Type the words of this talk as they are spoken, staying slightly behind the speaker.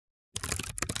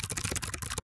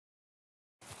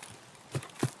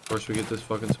course we get this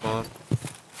fucking spawn.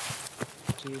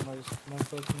 See, my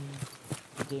fucking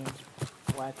game's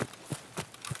whack.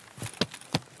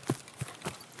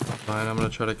 Fine, I'm gonna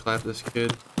try to clap this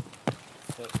kid.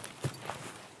 But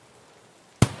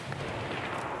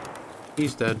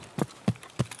He's dead.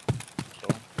 so,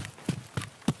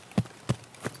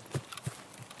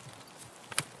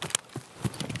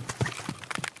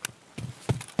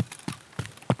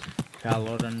 I'll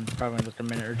load in probably like a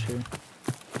minute or two.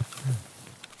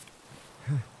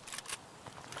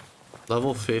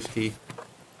 Level 50.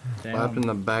 Clap in Damn.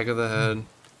 the back of the head.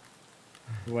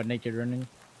 What, naked running?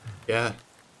 Yeah.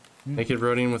 Naked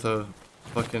running with a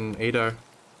fucking ADAR.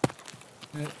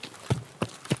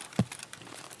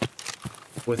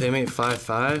 With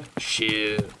M855?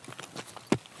 Shit.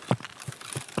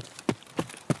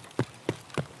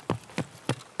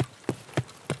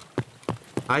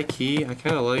 High key, I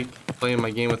kinda like playing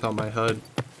my game without my HUD.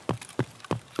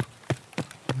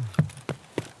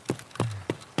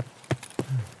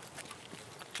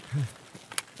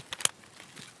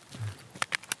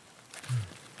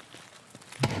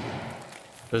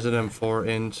 There's an M4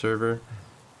 in server.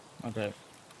 Okay.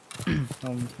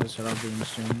 That's what I'll be in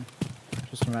soon.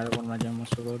 Just no matter when my game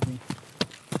wants to load me.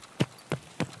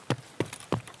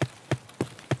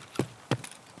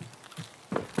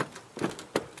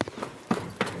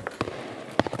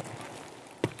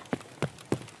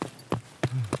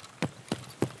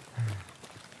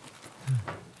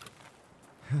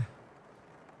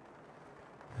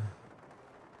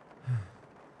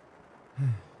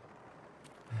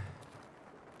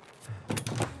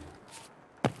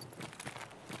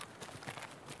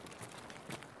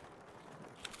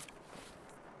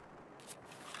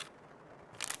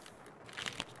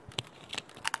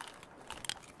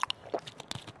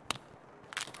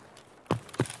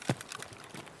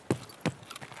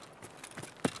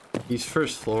 He's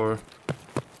first floor.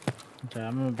 Okay,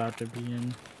 I'm about to be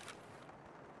in.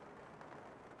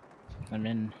 I'm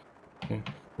in. Okay.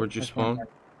 Where'd you That's one spawn?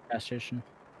 gas station.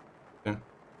 Okay.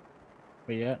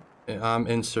 Where you at? I'm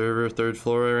in server, third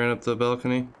floor. I ran up the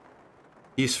balcony.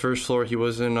 He's first floor. He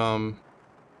was in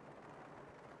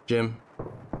gym.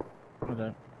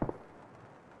 Okay.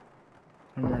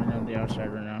 I'm running on the outside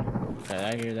right now. Okay,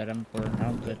 I hear that I'm for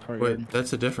out the courtyard. Wait,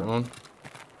 that's a different one.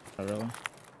 Oh, really?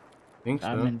 I think so.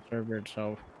 I'm in server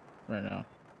itself right now.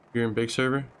 You're in big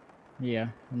server? Yeah,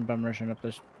 I'm bum rushing up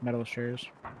this metal stairs.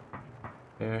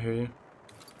 Yeah, I hear you.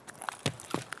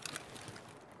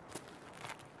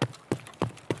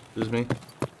 This is me?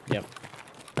 Yep.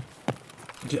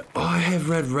 Yeah, oh, I have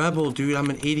Red Rebel, dude. I'm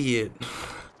an idiot.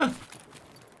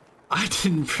 I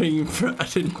didn't bring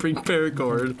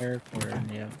paracord.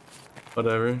 Paracord, yeah.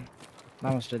 Whatever. I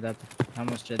almost did that. I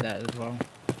almost did that as well.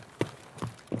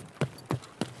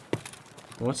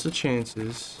 What's the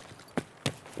chances?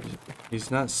 He's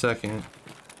not second.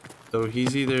 So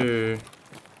he's either...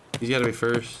 He's gotta be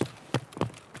first.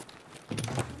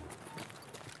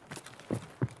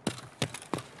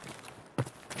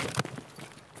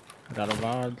 I got a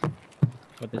VOD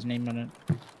with his name on it.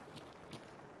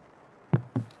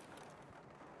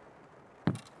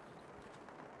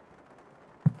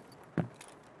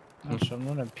 Oh, so I'm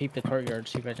gonna peep the courtyard,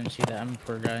 see if I can see that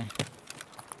M4 guy.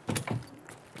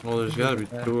 Well, there's gotta be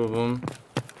two of them.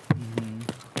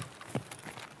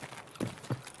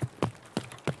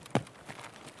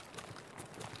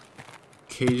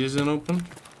 Cage isn't open.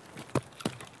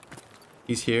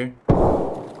 He's here.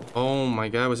 Oh my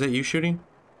god, was that you shooting?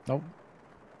 Nope.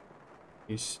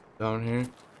 He's down here.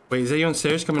 Wait, is that you on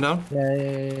stairs coming down?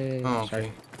 Yeah. Oh, Sorry.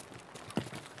 okay.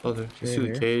 Oh, there. You Right see the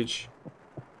here. cage.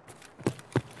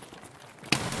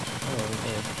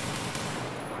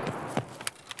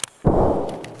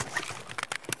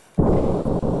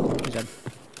 He's dead.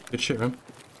 Good shit, man.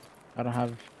 I don't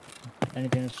have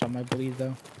anything to stop my bleed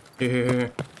though.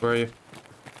 Here. Where are you?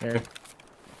 There.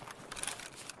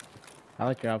 I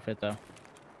like your outfit though.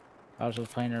 I was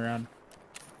just playing around.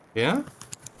 Yeah?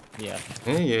 Yeah.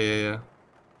 Yeah.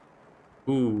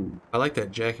 Ooh, I like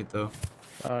that jacket though.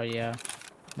 Oh yeah.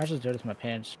 Might just do it with my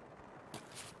pants.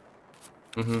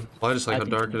 Well, I just like how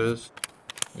think dark it is.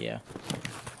 Yeah.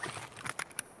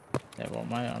 Yeah, well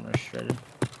my armor's shredded.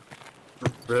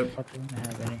 Rip. Fuck, I don't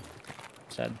have any.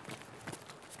 Sad.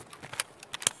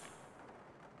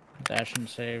 I shouldn't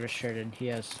say restricted. He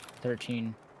has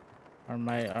 13. Or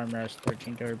my armor has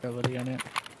 13 durability on it.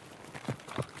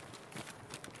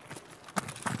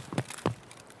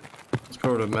 Let's go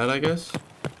over to med, I guess.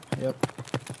 Yep.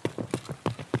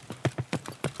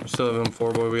 We still have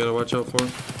M4 boy we gotta watch out for.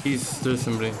 There's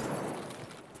somebody.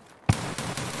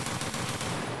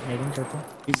 Maiden purple.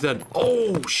 He's dead.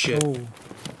 Oh shit. Oh.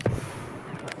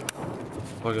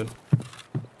 All good.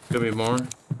 Could be more.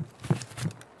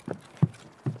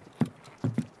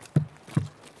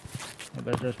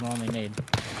 But there's my only need.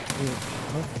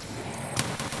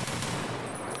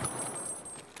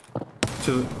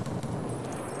 To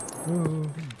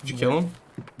Did you kill him?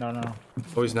 No, no.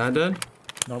 Oh, he's not dead?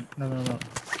 Nope. No, no, no.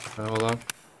 Alright, hold on.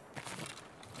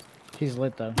 He's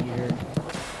lit though. You hear it?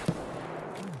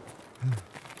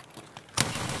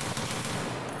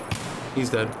 He's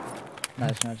dead.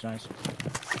 Nice, nice, nice. Is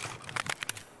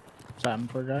that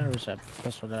M4 die or is that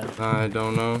pistol die? I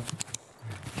don't know.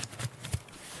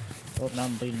 Oh, now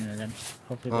I'm bleeding again.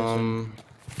 Hopefully there's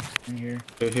in here.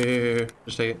 Here.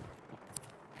 Just take it.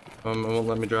 It won't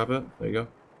let me drop it. There you go.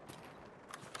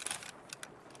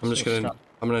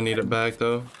 I'm gonna need it back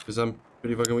though, because I'm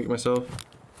pretty fucking weak myself.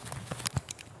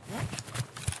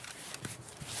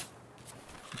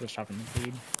 Just stopping the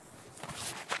bleed.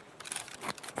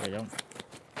 There you go.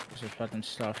 This is fucking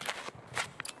stuffed.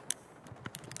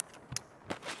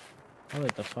 I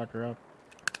lit the fucker up.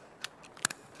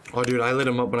 Oh dude, I lit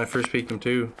him up when I first peeked him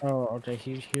too. Oh, okay,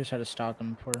 he just had to stop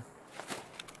them before.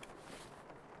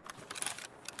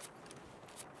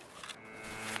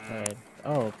 Alright.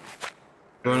 Oh.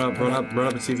 Run up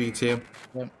and see if you can see him.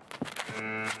 Yep.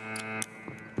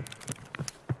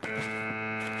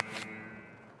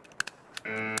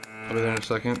 I'll be there in a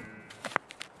second.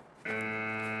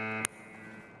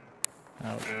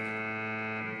 Out.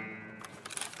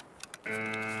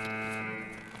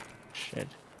 Shit.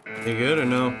 You good or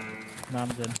no? No, I'm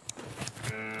good.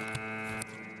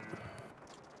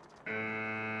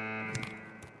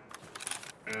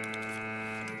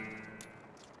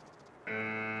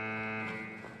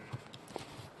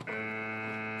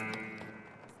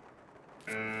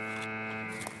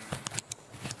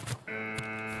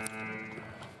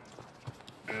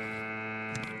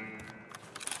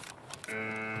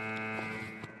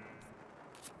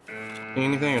 See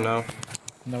anything or no?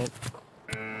 Nope.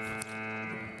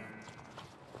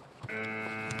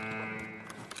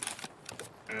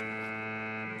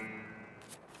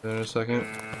 There in a second.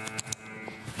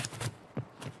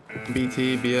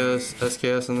 BT, BS,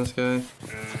 SKS on this guy.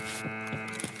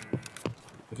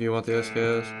 If you want the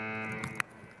SKS.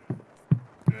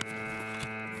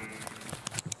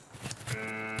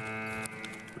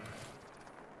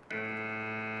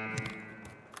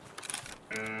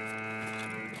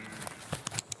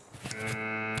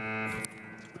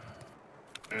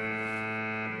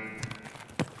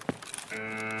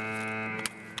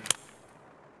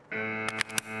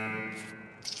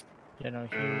 Yeah, no,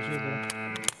 he was either.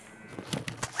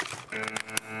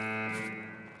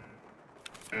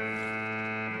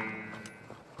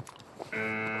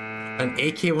 An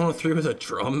AK-103 with a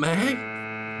drum mag?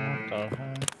 What the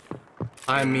hell?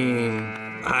 I mean,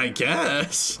 I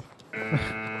guess.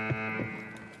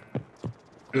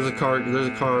 There's a car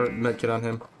medkit on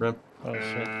him, Rim. Oh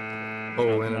shit.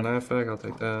 Oh, and an IFAC, I'll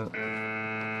take that.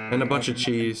 And a bunch of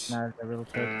cheese. Nah, real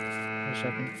quick. A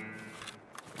second.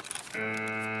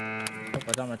 Hope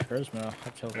I got my charisma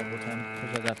up to level 10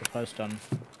 because I got the quest done.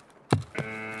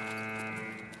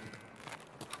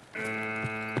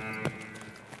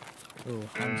 Ooh,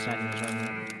 I'm setting his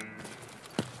armor.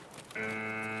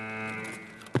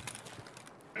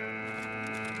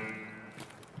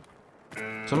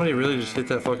 Somebody really just hit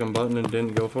that fucking button and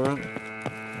didn't go for it? Alright.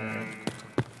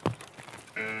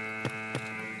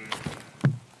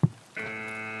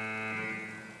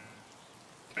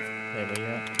 Hey, where you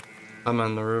at? I'm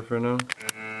on the roof right now.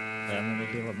 Yeah, I'm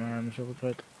gonna heal up my arms real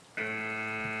quick.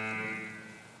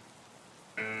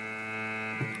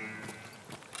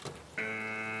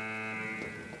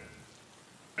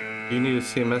 Do you need a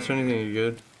CMS or anything? You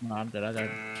good? No, I'm good. I got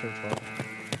search wall.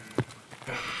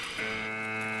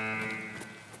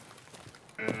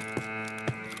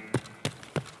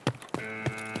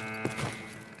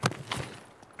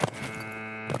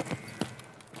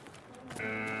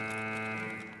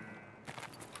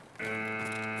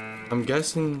 I'm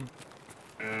guessing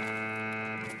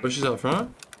bushes out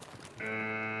front?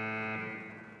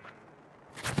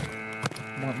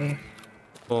 Not me.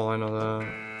 Oh, I know that.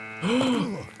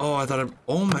 Oh, I thought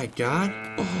oh my god.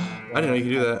 Oh, I didn't know you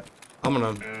could do that.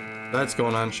 That's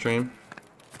going on stream.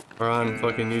 Or on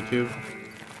fucking YouTube.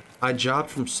 I dropped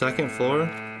from second floor.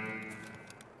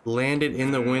 Landed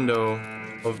in the window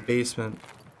of basement.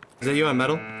 Is that you on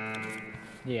metal?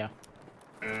 Yeah.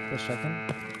 For a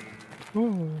second.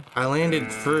 I landed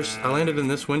in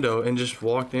this window and just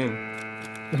walked in.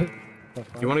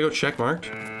 You want to go check marked?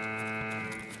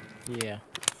 Yeah.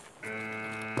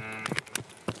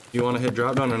 You want to hit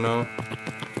drop down or no?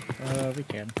 We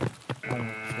can. I don't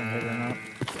know if it's gonna hit or not.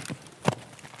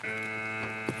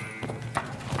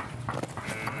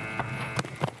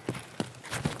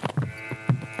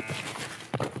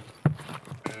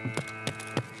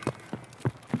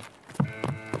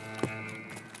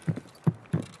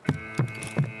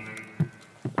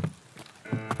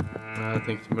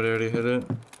 think somebody already hit it.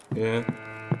 Yeah.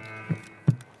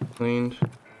 Cleaned.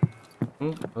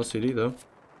 Oh, LCD though.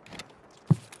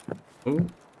 Oh.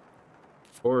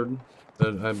 Board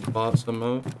that I bought some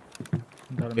of.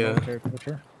 Got a Yeah. military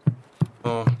picture.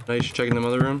 Oh, now you checking them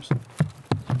other rooms?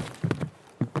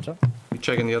 What's up? You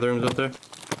checking the other rooms up there?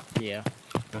 Yeah.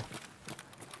 Okay.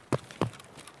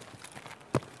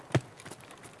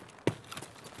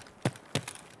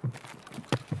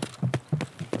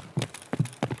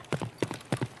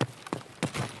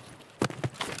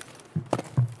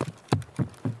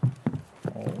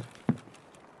 Oh.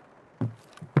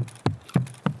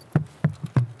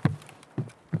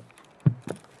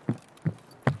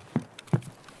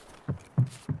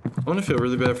 I'm gonna feel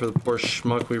really bad for the poor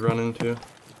schmuck we run into.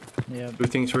 Yeah. Who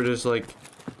thinks we're just like...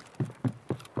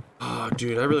 Oh,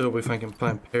 dude, I really hope we can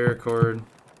find paracord.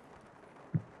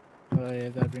 Oh yeah,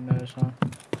 that'd be nice, huh?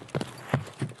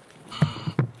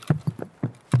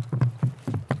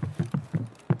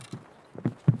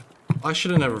 I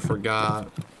should have never forgot.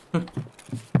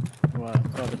 What?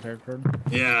 Got the paracord?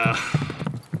 Yeah.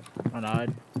 Oh no,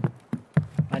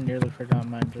 I nearly forgot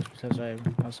mine just because I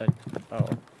was like, oh,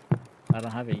 I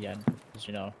don't have it yet. Cause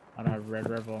you know, I don't have Red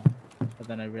Rebel. But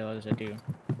then I realized I do.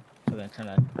 So then kind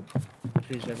of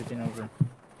choose everything over.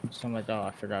 So I'm like, oh,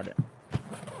 I forgot it.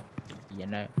 You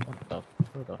know, what the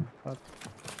fuck?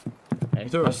 Hey, You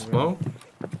throw a that's real. smoke?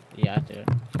 Yeah, I did.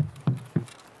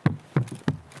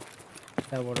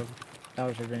 That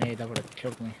was a grenade that would have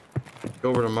killed me. Go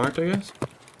over to marked, I guess?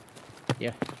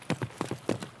 Yeah.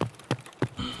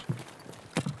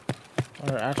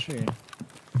 Or actually,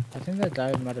 I think that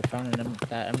guy might have found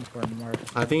that M4 in Mark.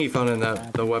 I think he found it in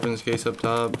the weapons case up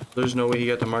top. There's no way he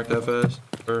got to mark that fast.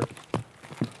 Or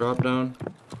drop down.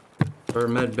 Or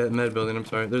med building, I'm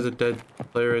sorry. There's a dead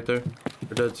player right there.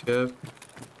 Or dead scav.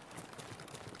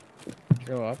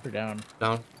 Go up or down?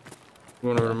 Down.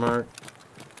 Going over to mark.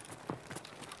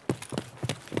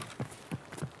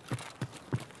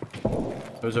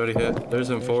 It was already hit. There's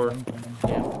him 4.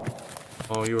 Yeah.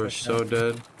 Oh, you are so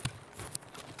dead.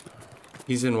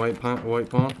 He's in white pawn.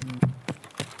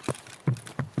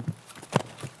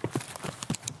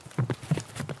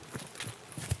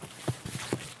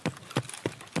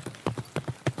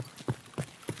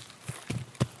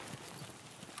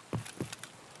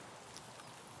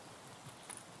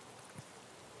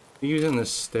 He was in the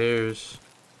stairs.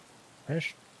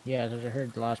 Fish? Yeah, because I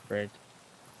heard the last break.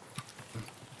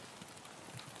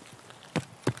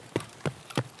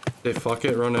 They fuck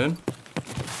it, run in.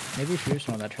 Maybe if you're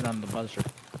someone that turned on the buzzer.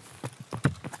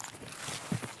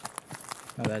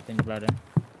 Now that I think about it.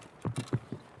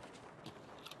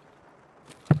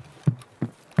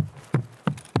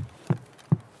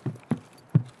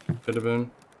 Could have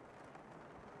been.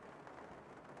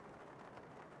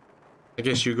 I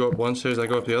guess you go up one stairs, I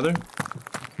go up the other.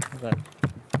 Okay.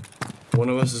 One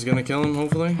of us is gonna kill him,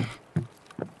 hopefully.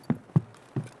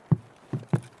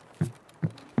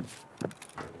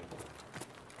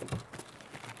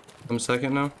 I'm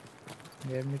second now.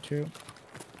 Yeah, me too.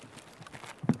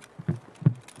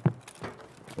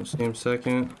 Don't see him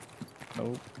second.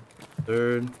 Nope.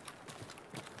 Third.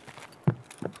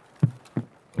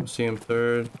 Don't see him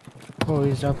third. Oh,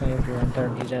 he's definitely up here in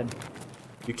third. He's dead.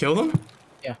 You killed him?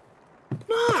 Yeah.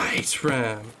 Nice,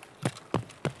 Ram.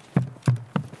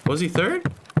 Was he third?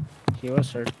 He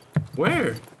was third.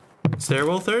 Where?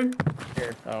 Stairwell third?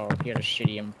 Here. Oh, he had a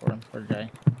shitty M4. Poor guy.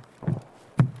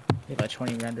 He had like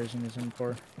 20 rounders in his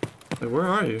M4. Wait, where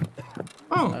are you?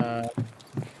 Oh.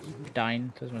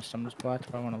 Dying because my stomach's blocked.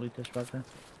 If I want to loot this fucker.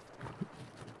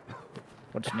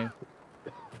 What's new?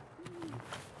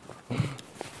 Don't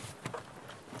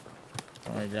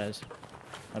worry, guys.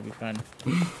 I'll be fine.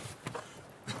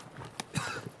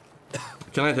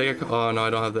 Can I take a... Oh, no, I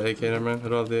don't have the AK, never mind. I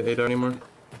don't have the ADAR anymore.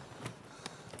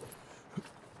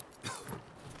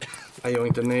 I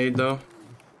yoinked a nade, though.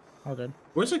 All good.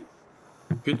 Where's a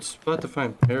good spot to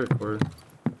find paracord?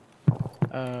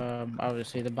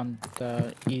 Obviously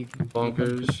the E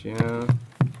Bunkers, yeah.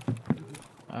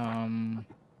 In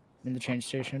the train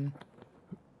station.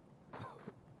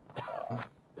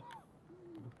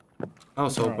 I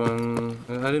was hoping...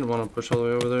 I didn't want to push all the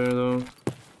way over there, though.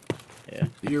 Yeah.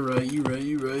 You're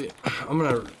right. I'm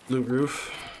gonna loot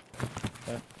roof.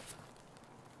 Okay.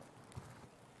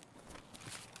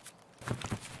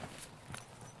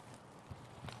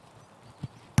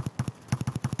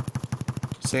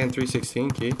 Sand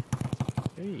 316 key.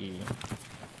 Hey.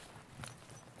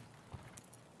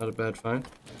 Not a bad find.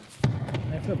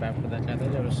 I feel bad for that guy.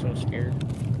 That guy was so scared.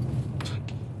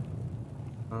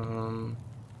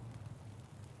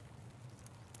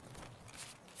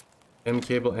 M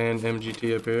cable and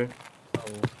MGT up here. Oh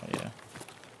yeah.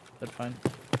 That's fine.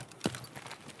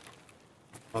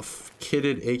 A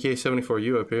kitted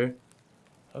AK-74U up here.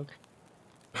 Okay.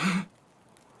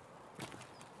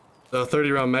 A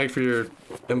 30 round mag for your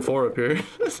M4 up here.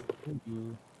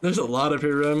 Ooh, There's a lot up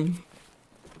here, Rem.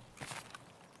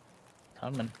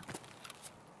 coming.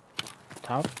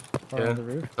 Top? Or Yeah. on the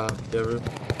roof? Top, yeah, roof.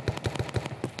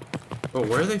 Oh,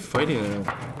 where are they fighting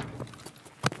at?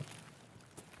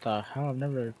 The hell? I've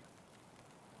never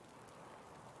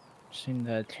seen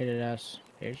the titted ass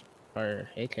H or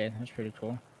AK. That's pretty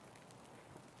cool.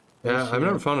 Yeah, see I've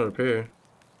never it. found it up here.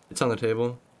 It's on the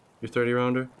table. Your 30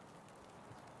 rounder.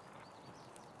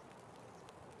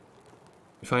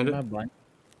 You find it? Am I blind?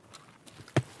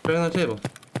 Right on the table.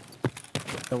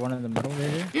 The one in the middle right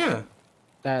here? Yeah.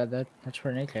 That's for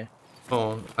an AK.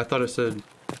 Oh, I thought it said.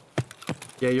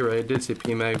 Yeah, you're right. It did say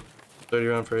PMAG 30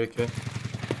 round for AK.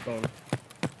 Oh,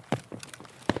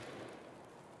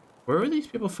 Where are these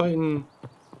people fighting?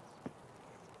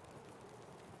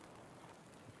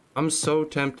 I'm so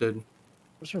tempted.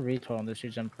 what's a recoil on this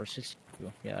dude's M462?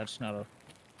 Yeah, that's not a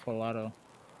full auto.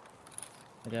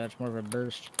 Yeah, it's more of a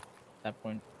burst at that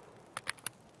point.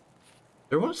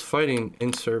 There was fighting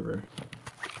in server.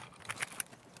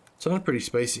 Sounded pretty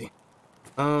spicy.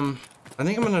 I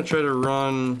think I'm gonna try to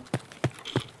run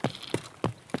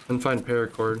and find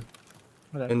paracord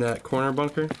Whatever. in that corner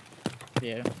bunker.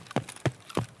 Yeah.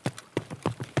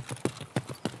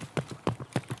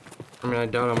 I mean, I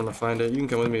doubt I'm gonna find it. You can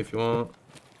come with me if you want.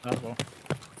 Oh well.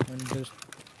 And just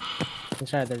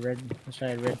beside the red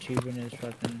tube in his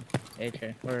fucking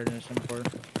AK or in his M4.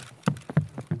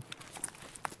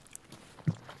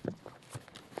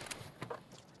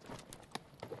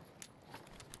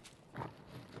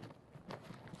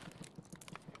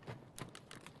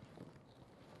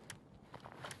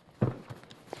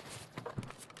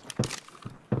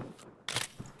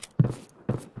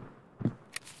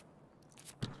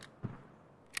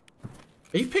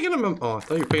 Are you picking up my... Oh, I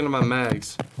thought you were picking up my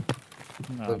mags.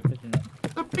 No, Look. but you know.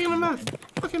 Stop picking up my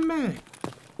fucking mag.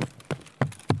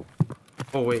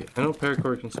 Oh, wait. I know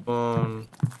paracord can spawn...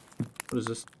 What is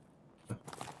this?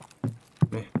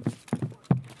 Meh.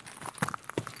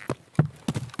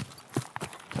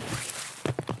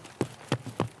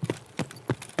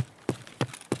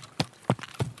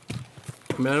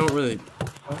 I mean, I don't really...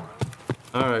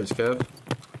 Alright, Scav.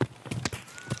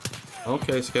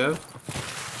 Okay, Scav.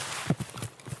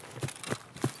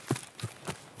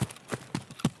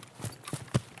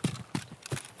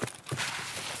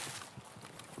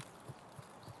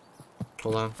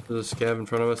 Hold on, there's a Scav in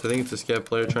front of us. I think it's a Scav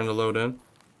player trying to load in.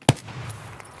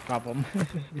 Problem.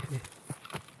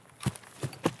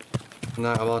 I'm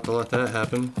not allowed to let that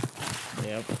happen.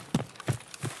 Yep.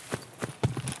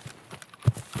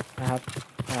 That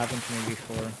happened to me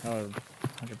before. Oh,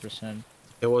 100%.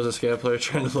 It was a Scav player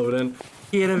trying to load in.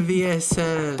 He had a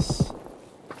VSS.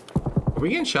 Are we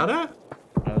getting shot at?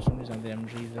 Oh, somebody's on the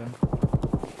MG though.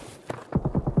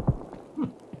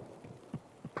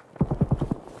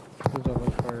 Who's all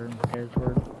look for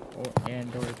airport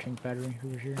and or tank battery?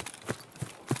 Who's here?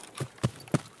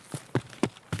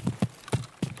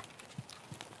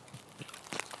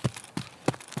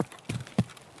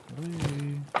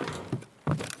 Ooh.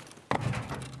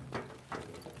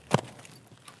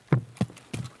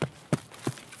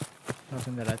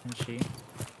 Nothing that I can see.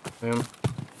 Yeah.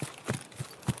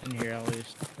 In here at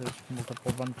least. There's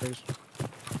multiple bunkers.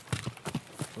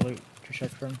 Loot to check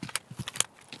from.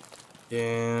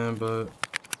 Yeah, but...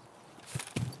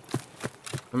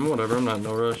 I mean, whatever, I'm not in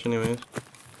no rush anyways.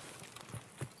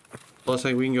 Plus,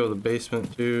 like, we can go to the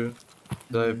basement too.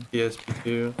 I have PSP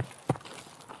too.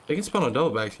 They can spawn on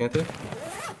double backs, can't they? I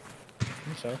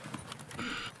think so.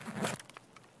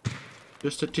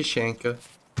 Just a Tishanka.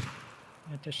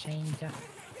 The Santa.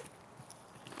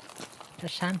 The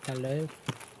Santa Lou.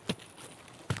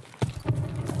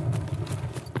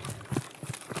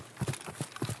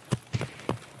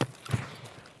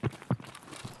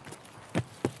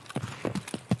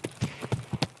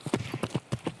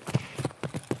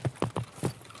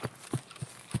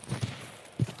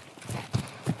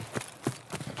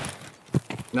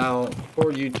 Now,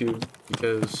 for YouTube,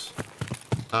 because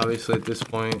obviously at this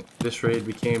point, this raid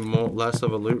became less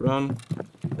of a loot run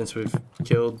since we've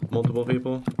killed multiple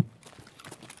people.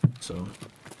 So,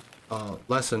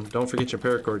 lesson, don't forget your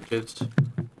paracord, kids.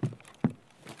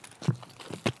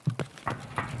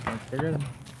 Don't forget 'em.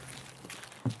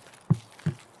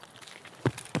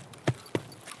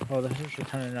 Oh, this is actually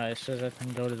kind of nice. Says I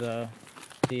can go to the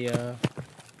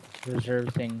reserve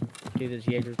thing, do this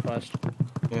Jaeger quest.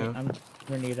 Yeah. I'm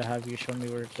gonna need to have you show me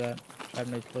where it's at. I have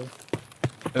no clue.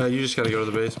 You just gotta go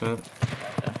to the basement.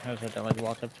 Yeah, I just have to like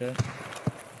walk up to it.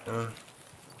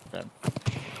 That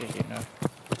gives you know.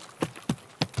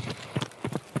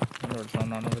 I wonder what's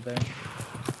going on over there.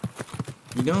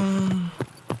 You know,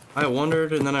 I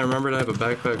wondered, and then I remembered I have a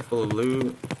backpack full of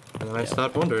loot, and then I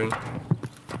stopped wondering.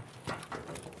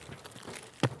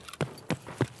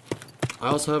 I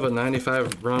also have a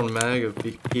 95 round mag of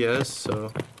PS,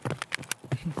 so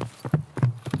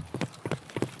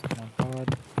Oh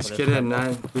god. this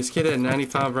kid had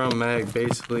 95 round mag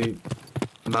basically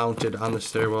mounted on the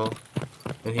stairwell,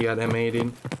 and he got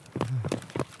M80'd.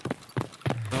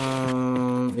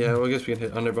 Yeah, well, I guess we can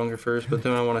hit under bunker first, but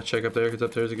then I want to check up there because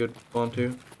up there's a good spawn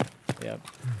too. Yep.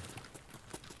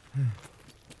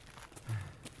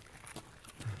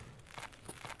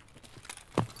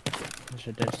 There's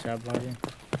a dead stab body.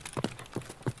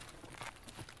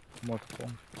 Multiple.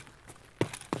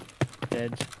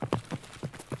 Dead.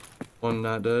 One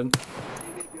not dead.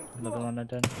 Another one not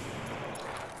dead.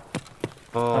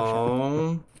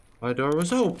 Oh, my door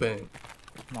was open.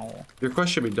 No. Your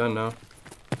quest should be done now.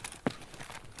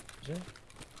 Is it?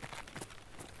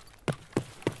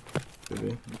 Should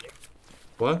be.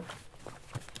 What?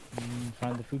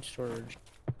 Find the food storage.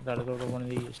 Gotta go to one of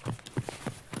these.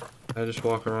 I just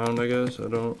walk around, I guess. I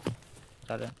don't.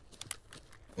 Got it.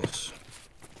 Yes.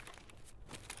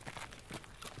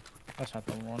 That's not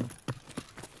the one.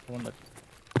 The one that.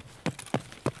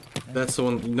 That's the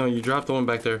one. No, you dropped the one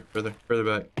back there. Further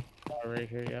back. Oh, right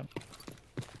here, yep.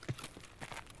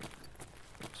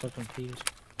 So confused.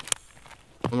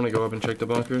 I'm gonna go up and check the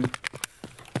bunker.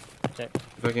 Okay.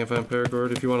 If I can't find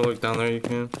paracord, if you want to look down there, you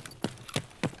can.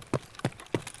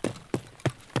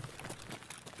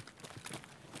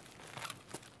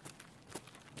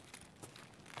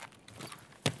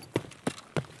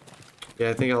 Yeah,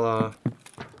 I think I'll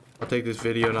take this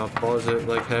video and I'll pause it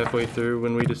like halfway through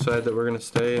when we decide that we're gonna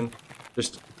stay and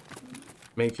just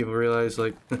make people realize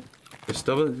like this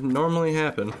doesn't normally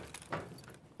happen.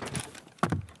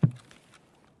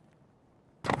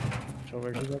 So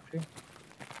where'd you go to?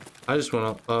 I just went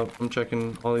up. I'm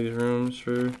checking all these rooms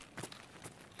for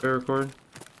paracord.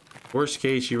 Worst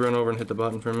case, you run over and hit the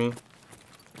button for me.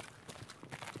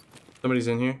 Somebody's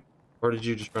in here, or did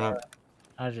you just run up?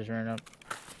 I just ran up.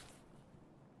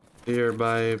 Here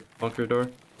by bunker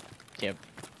door. Yep.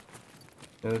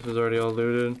 Yeah, this is already all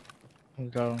looted. We'll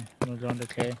go into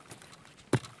K.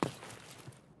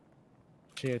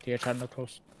 See if the attack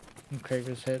knuckles and Crave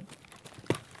is hit.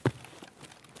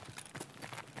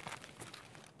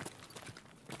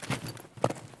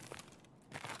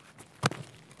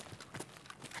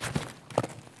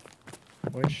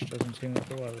 Which doesn't seem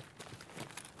like it was.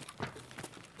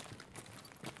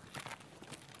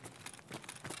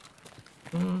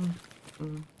 Come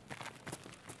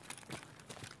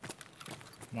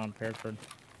on, Fairford.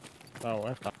 Oh,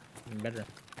 F got even better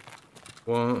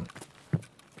What?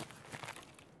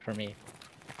 for me.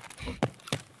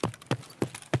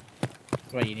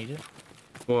 What, you need it?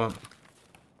 What?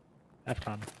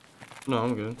 F-Con. No,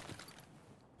 I'm good.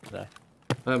 Okay.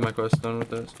 I have my quest done with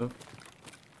that stuff.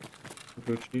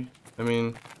 Gucci. I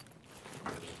mean,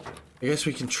 I guess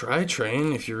we can try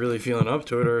train if you're really feeling up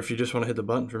to it, or if you just want to hit the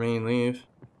button for me and leave.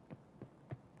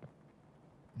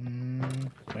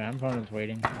 Yeah, I'm fine with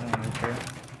waiting. I don't really care.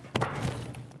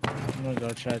 I'm gonna go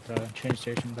check the train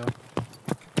station though.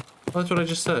 Well, that's what I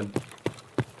just said.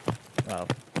 Oh.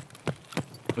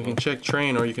 We can check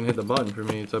train, or you can hit the button for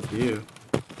me. It's up to you.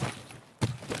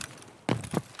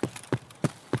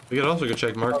 We could also go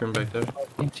check marker room back there. You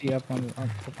can see up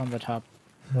on the top,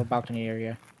 the balcony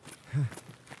area.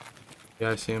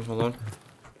 Yeah, I see him. Hold on.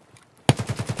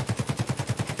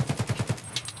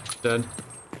 Dead.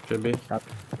 Should be. Stop.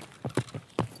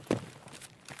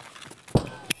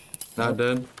 Not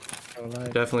dead. Still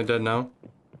alive. Definitely dead now.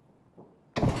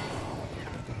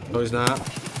 No, he's not.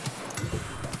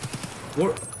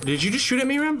 What? Did you just shoot at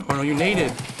me, Rim? Oh no, you naded.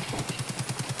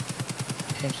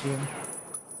 Can't see him.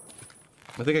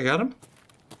 I think I got him.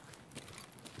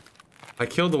 I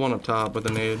killed the one up top with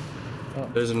the nade. Oh.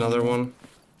 There's another one.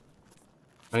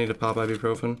 I need to pop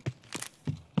ibuprofen.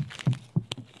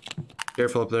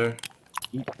 Careful up there.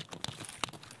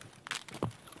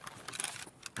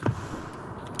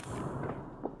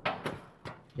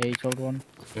 Yeah, you killed one.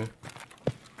 Okay.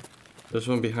 There's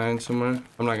one behind somewhere.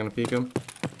 I'm not gonna peek him.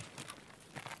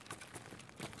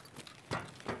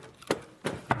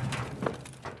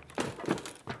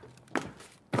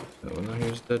 That one out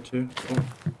here is dead too. Oh.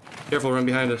 Careful, run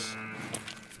behind us.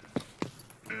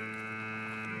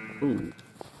 Ooh.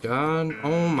 God.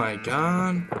 Oh my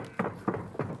god.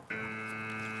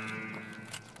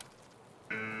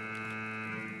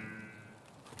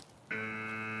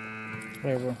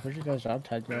 Wait, where'd you guys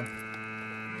outside go?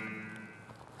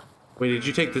 Wait, did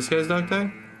you take this guy's dog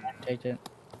tag? I take it.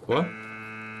 What?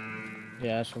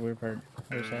 Yeah, that's the weird part.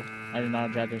 Like I said, I did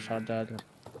not drive this hot dog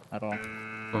at all.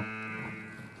 Oh.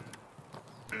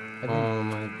 I think Oh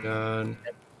my god.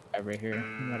 right here.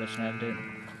 You might have snagged it.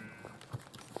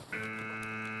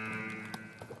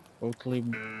 Oakley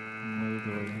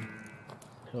Moodley.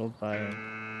 Killed by...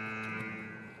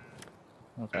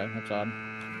 Okay, that's odd.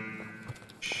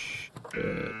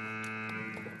 Shit.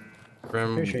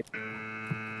 Appreciate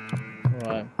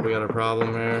What? We got a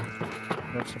problem here.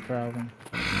 What's the problem?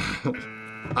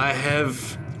 I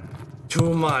have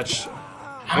too much.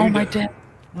 How am I dead?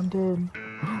 I'm dead.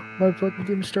 My fucking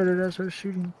game started as I was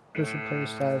shooting. This is play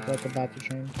style that's about to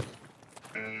change.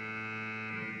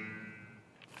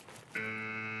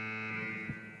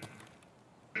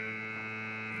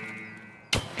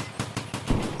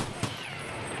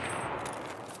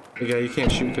 Yeah, you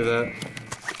can't shoot through that.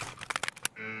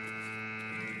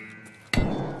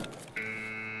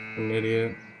 An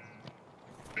idiot.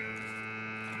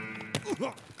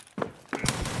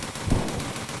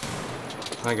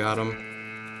 I got him.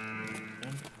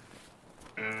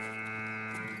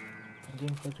 The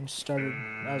game fucking started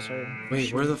as I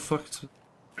Wait, where the fuck's...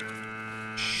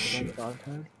 Shit. dog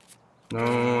tag.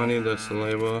 No, I need the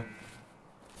Salewa.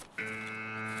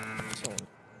 So,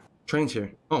 Train's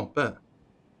here. Oh, bet.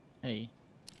 hey.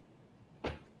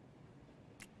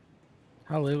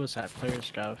 How late was that player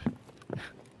stuff?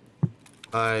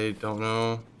 I don't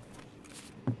know.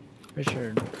 Pretty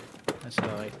sure I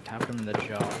saw like tap him in the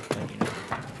jaw, like, you know.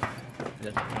 I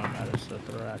just don't notice the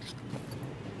thorax.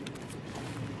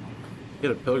 He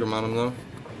had a pilgrim on him though.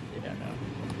 Yeah,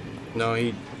 no. No,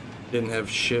 he didn't have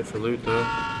shit for loot though.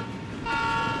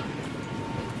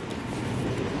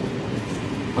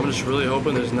 I'm just really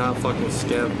hoping there's not fucking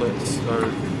scav blitz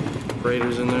or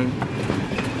raiders in there.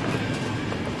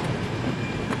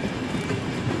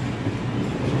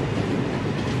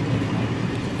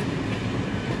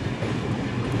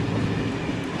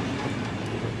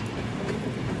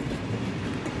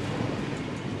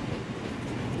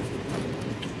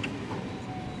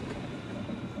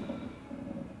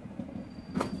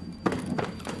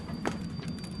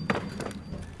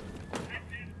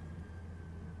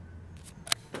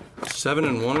 Seven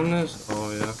and one in this?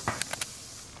 Oh yeah.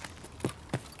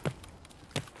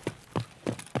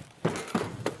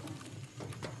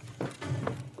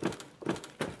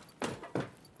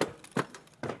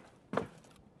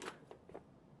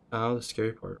 Oh, the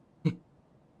scary part.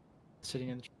 Sitting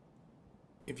in the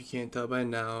If you can't tell by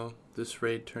now, this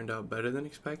raid turned out better than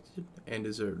expected and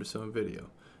deserved its own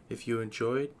video. If you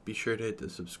enjoyed, be sure to hit the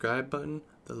subscribe button,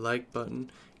 the like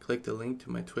button, click the link to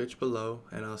my Twitch below,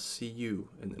 and I'll see you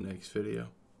in the next video.